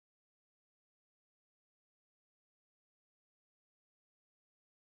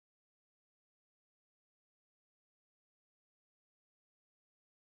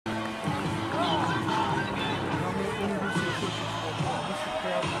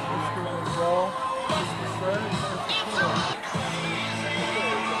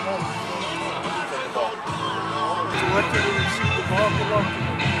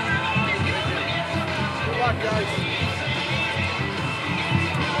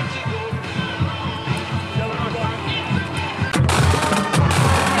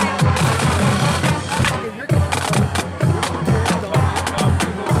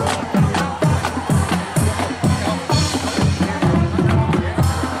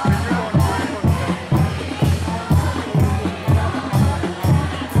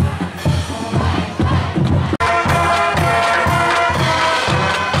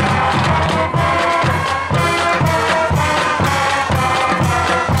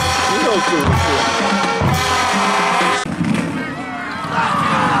And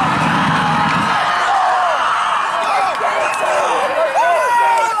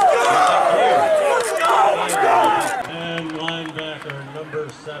linebacker number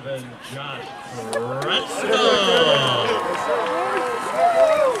 7, Josh Kretska.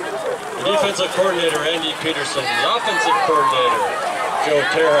 The defensive coordinator, Andy Peterson. The offensive coordinator, Joe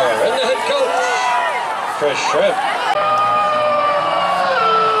Terra. And the head coach, Chris Schremp.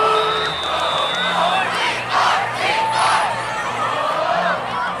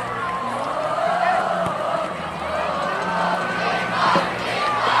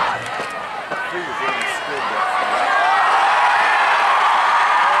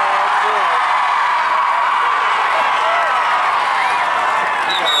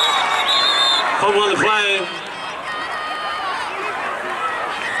 Fumble on the play.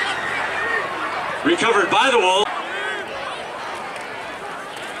 Recovered by the Wolves.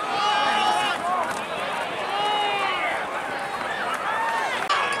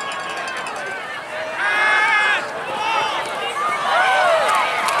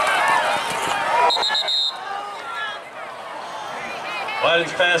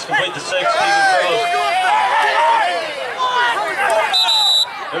 Lydon's pass complete to 6. Taidhgin Trost.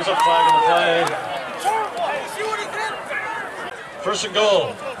 There's a flag on the play. First and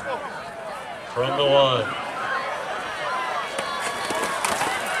goal from the 1.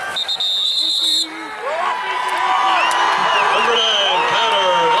 Number 9, Connor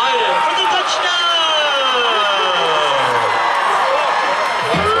Lydon for the touchdown.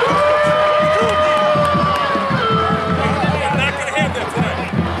 I'm not going to have that tonight.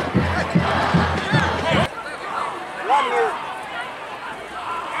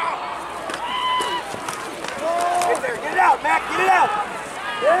 Get it out, Matt, get it out!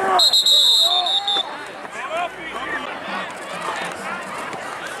 Yeah.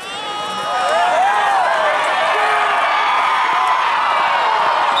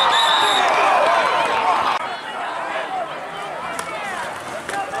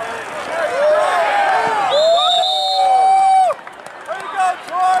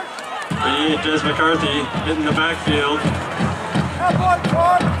 Des McCarthy hitting the backfield.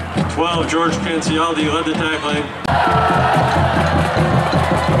 12, George Cancialdi led the tackling.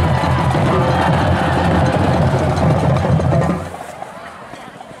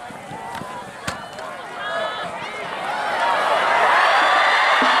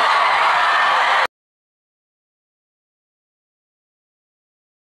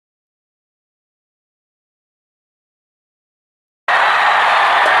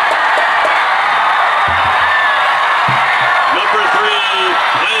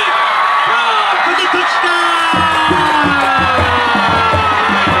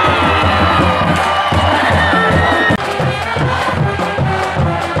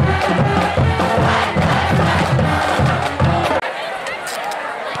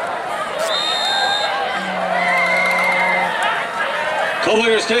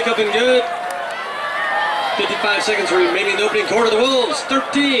 Koelblinger's take up and good. 55 seconds remaining in the opening quarter. The Wolves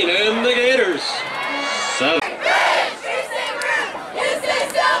 13 and the Gators 7.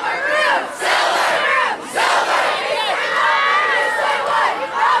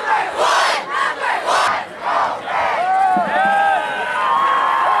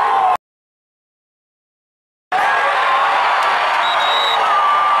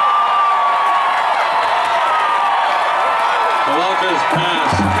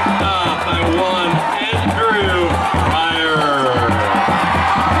 Pass by 1, Andrew Pryor.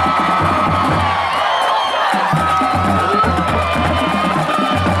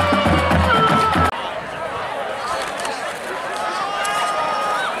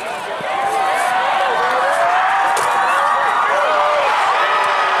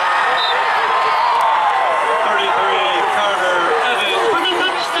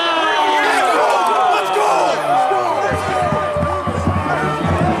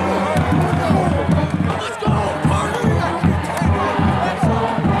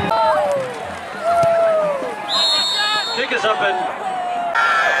 Is up and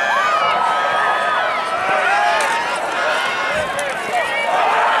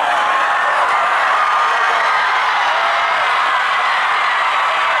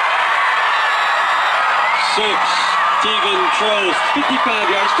Taidhgin Trost, 55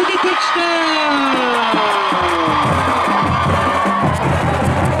 yards for the touchdown.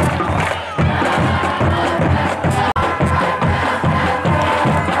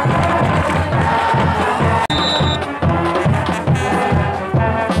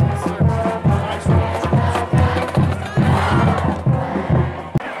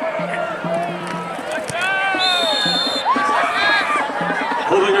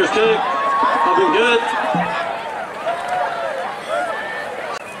 Koelblinger Koelblinger's kick, up and good.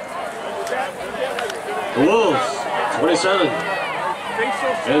 The Wolves, 27.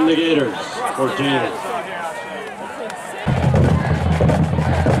 And the Gators, 14.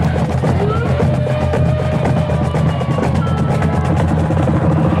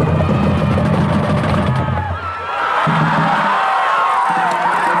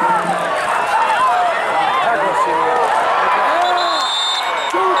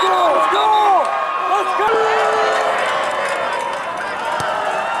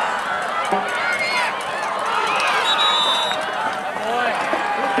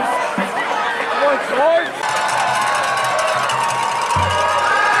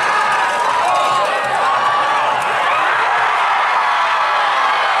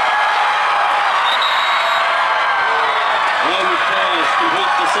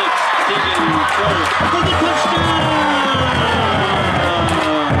 Taidhgin Trost for the touchdown!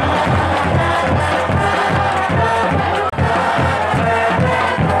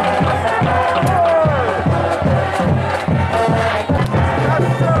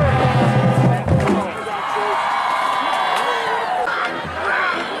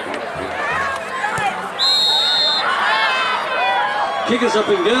 Kick is up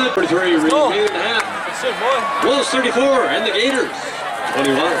and good. 43 remaining and a half. That's it, boy. Wolves 34 and the Gators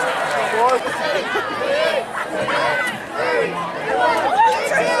 21.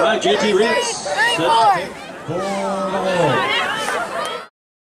 Right, JT Reeds set for the Wolves.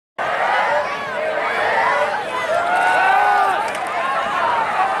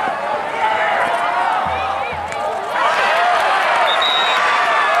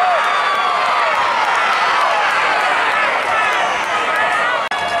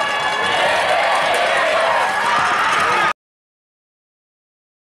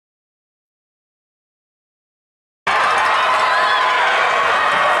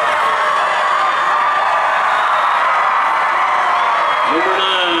 Number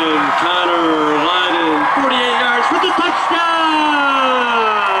 9, Lydon, 48 yards for the touchdown!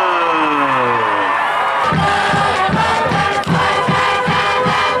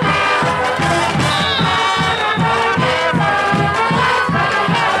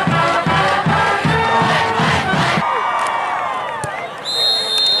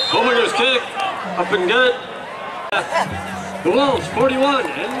 Koelblinger's kick, up and good. The Wolves, 41,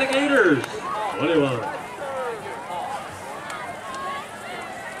 and the Gators, 21.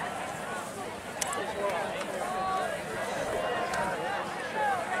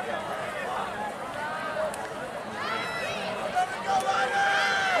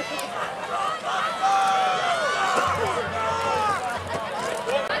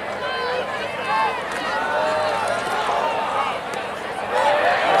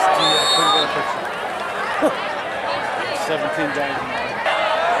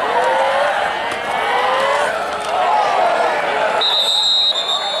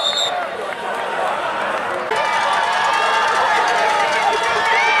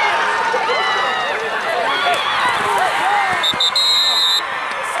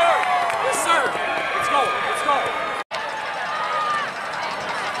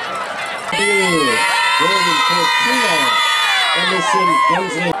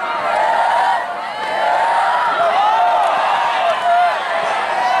 Bentsen.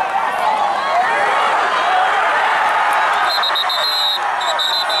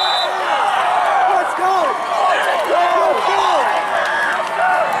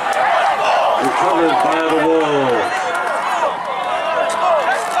 Recovered by the Wolves.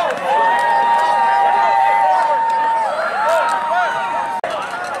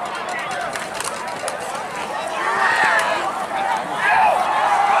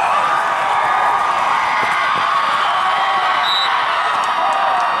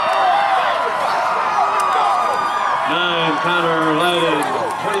 Lydon,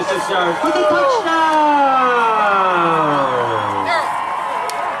 26 yards for the touchdown!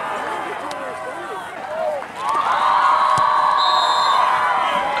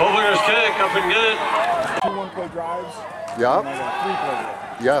 Koelblinger's kick, up and good. 2 1-play drives. Yep. 3 play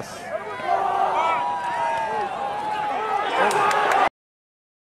drives. Yes.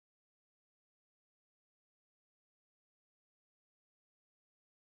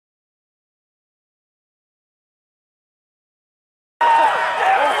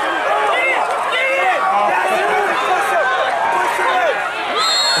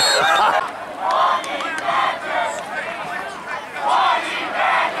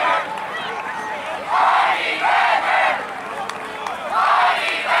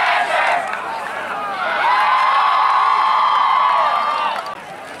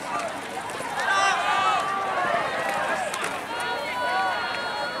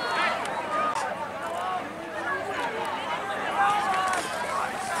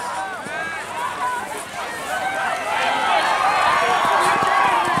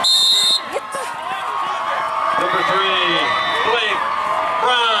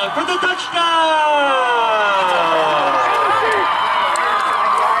 the touchdown!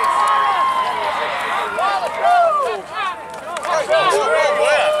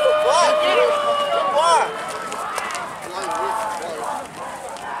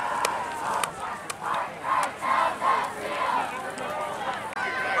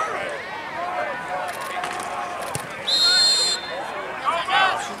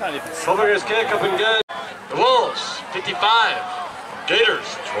 Koelblinger's kick up and good. The Wolves, 55.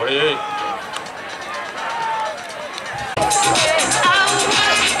 Gators, 28.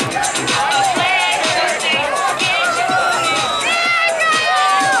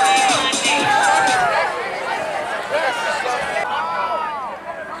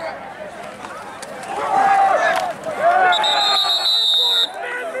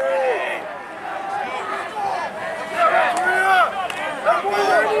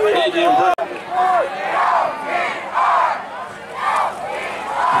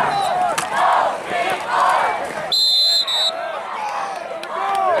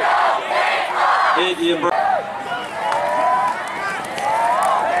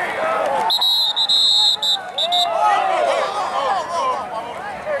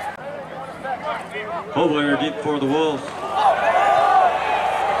 Koelblinger deep for the Wolves.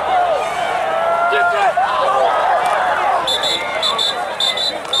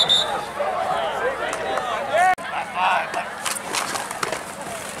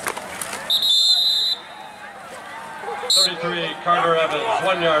 Carter Evans,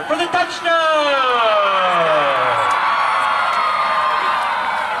 1 yard for the touchdown!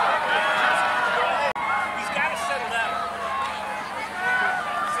 He's got to settle down.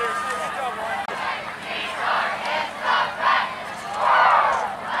 Seriously, let's go, boy.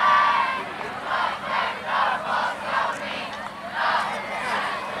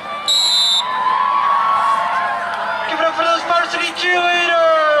 Give it up for those varsity cheerleaders!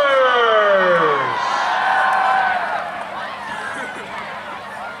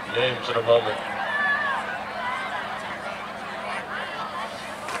 Names in a moment.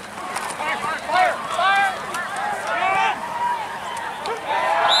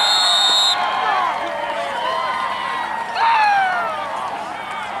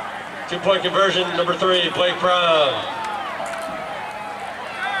 Two-point conversion, number 3, Blake Brown.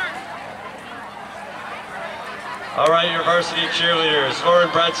 All right, your varsity cheerleaders: Lauren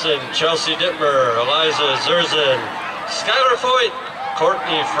Bentsen, Chelsea Dittmer, Eliza Zerzin, Skylar Foyt,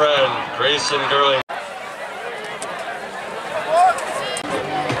 Courtney Friend, Grayson Gerling.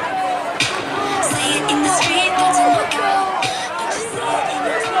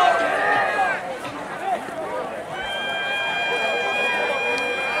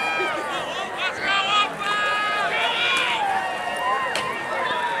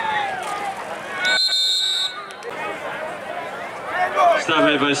 Stop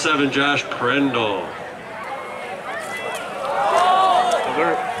made by 7, Josh Prendel.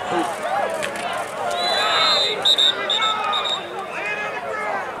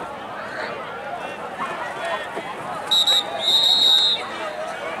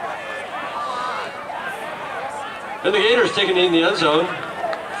 Then the Gators taking it in the end zone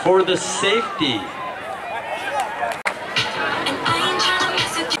for the safety.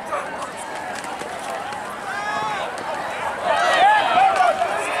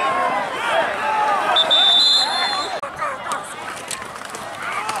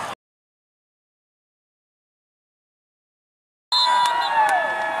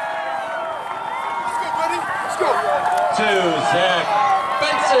 To Zach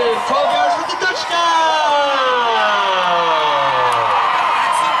Bentsen, 12 yards for the touchdown!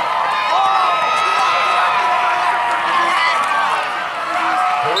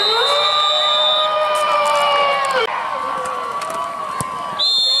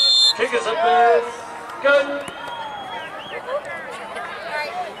 Kick is up there. Good.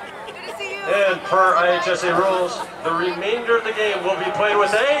 And per IHSA rules, the remainder of the game will be played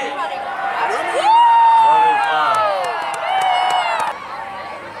with a 1-5.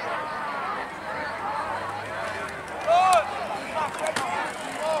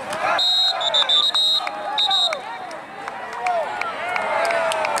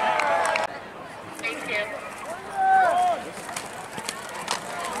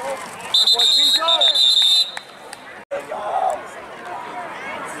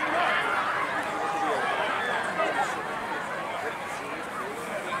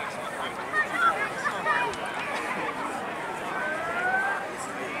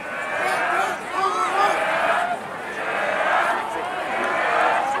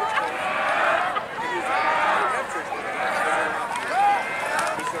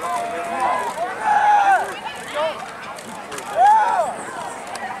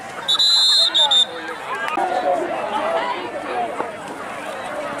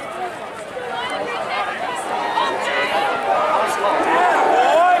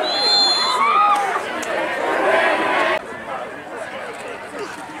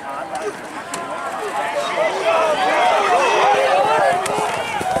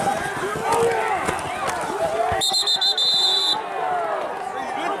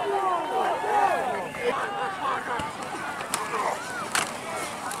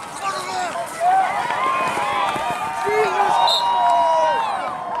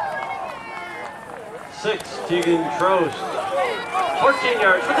 6, Taidhgin Trost. 14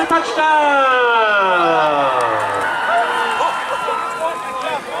 yards for the touchdown!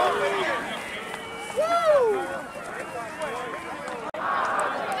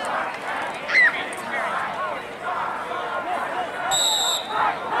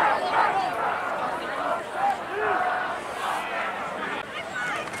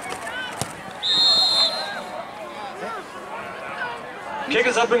 Kick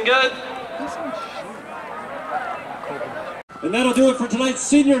is up and good. And that'll do it for tonight's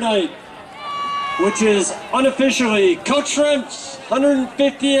senior night, which is unofficially Coach Schremp's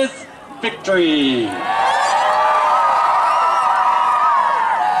 150th victory.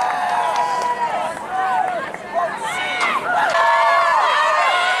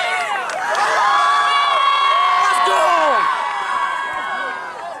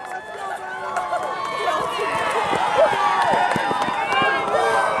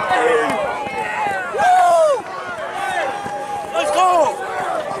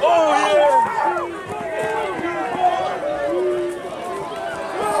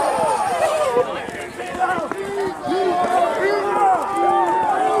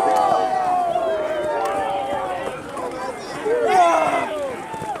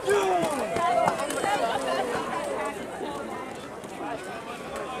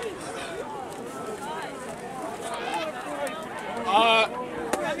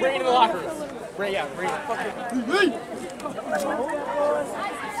 Bring it in the locker room. Bring it.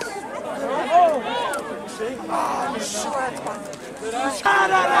 Oh, shit.